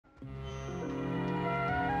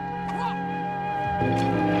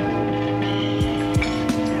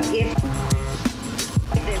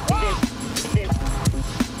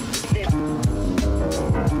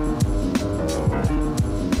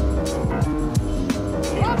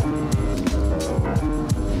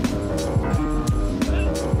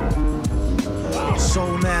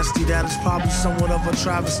That is probably somewhat of a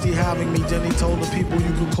travesty having me. Then he told the people,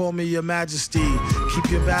 you can call me your majesty. Keep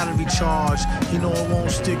your battery charged. He know it won't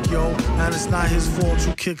stick, yo. And it's not his fault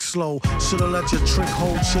you kick slow. Shoulda let your trick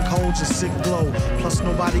hold, chick hold your sick glow. Plus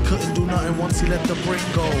nobody couldn't do nothing once he let the brick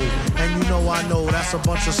go. And you know I know that's a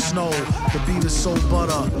bunch of snow. The beat is so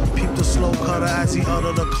butter. Peep the slow cutter as he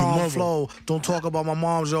utter the calm flow. Don't talk about my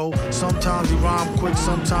mom, yo. Sometimes he rhyme quick,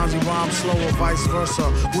 sometimes he rhyme slow, or vice versa.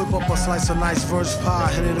 Whip up a slice of nice verse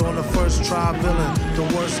pie, hit it on the first try, villain. The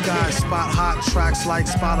worst guy, spot hot tracks like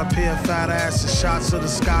spot a pair of fat asses. Shots of the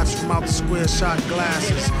scotch from out the square shot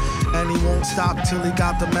glasses. And he won't stop till he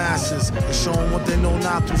got the masses. And show them what they know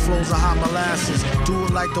not through flows of hot molasses. Do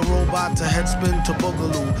it like the robot to headspin to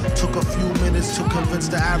boogaloo. Took a few minutes to convince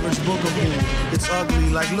the average boogaboo. It's ugly,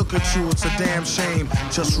 like look at you, it's a damn shame.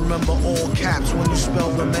 Just remember all caps when you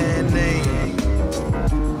spell the man name.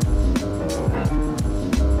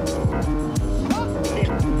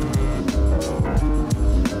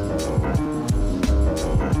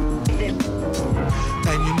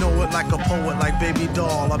 Like a poet, like baby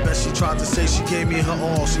doll. I bet she tried to say she gave me her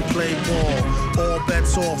all. She played ball. All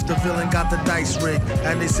bets off, the villain got the dice rigged.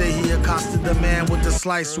 And they say he accosted the man with the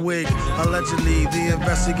sliced wig. Allegedly, the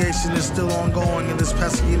investigation is still ongoing. In this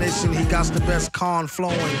pesky nation, he got the best con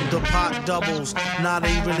flowing. The pot doubles, now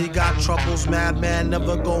they really got troubles. Madman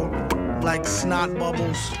never go like snot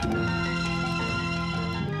bubbles.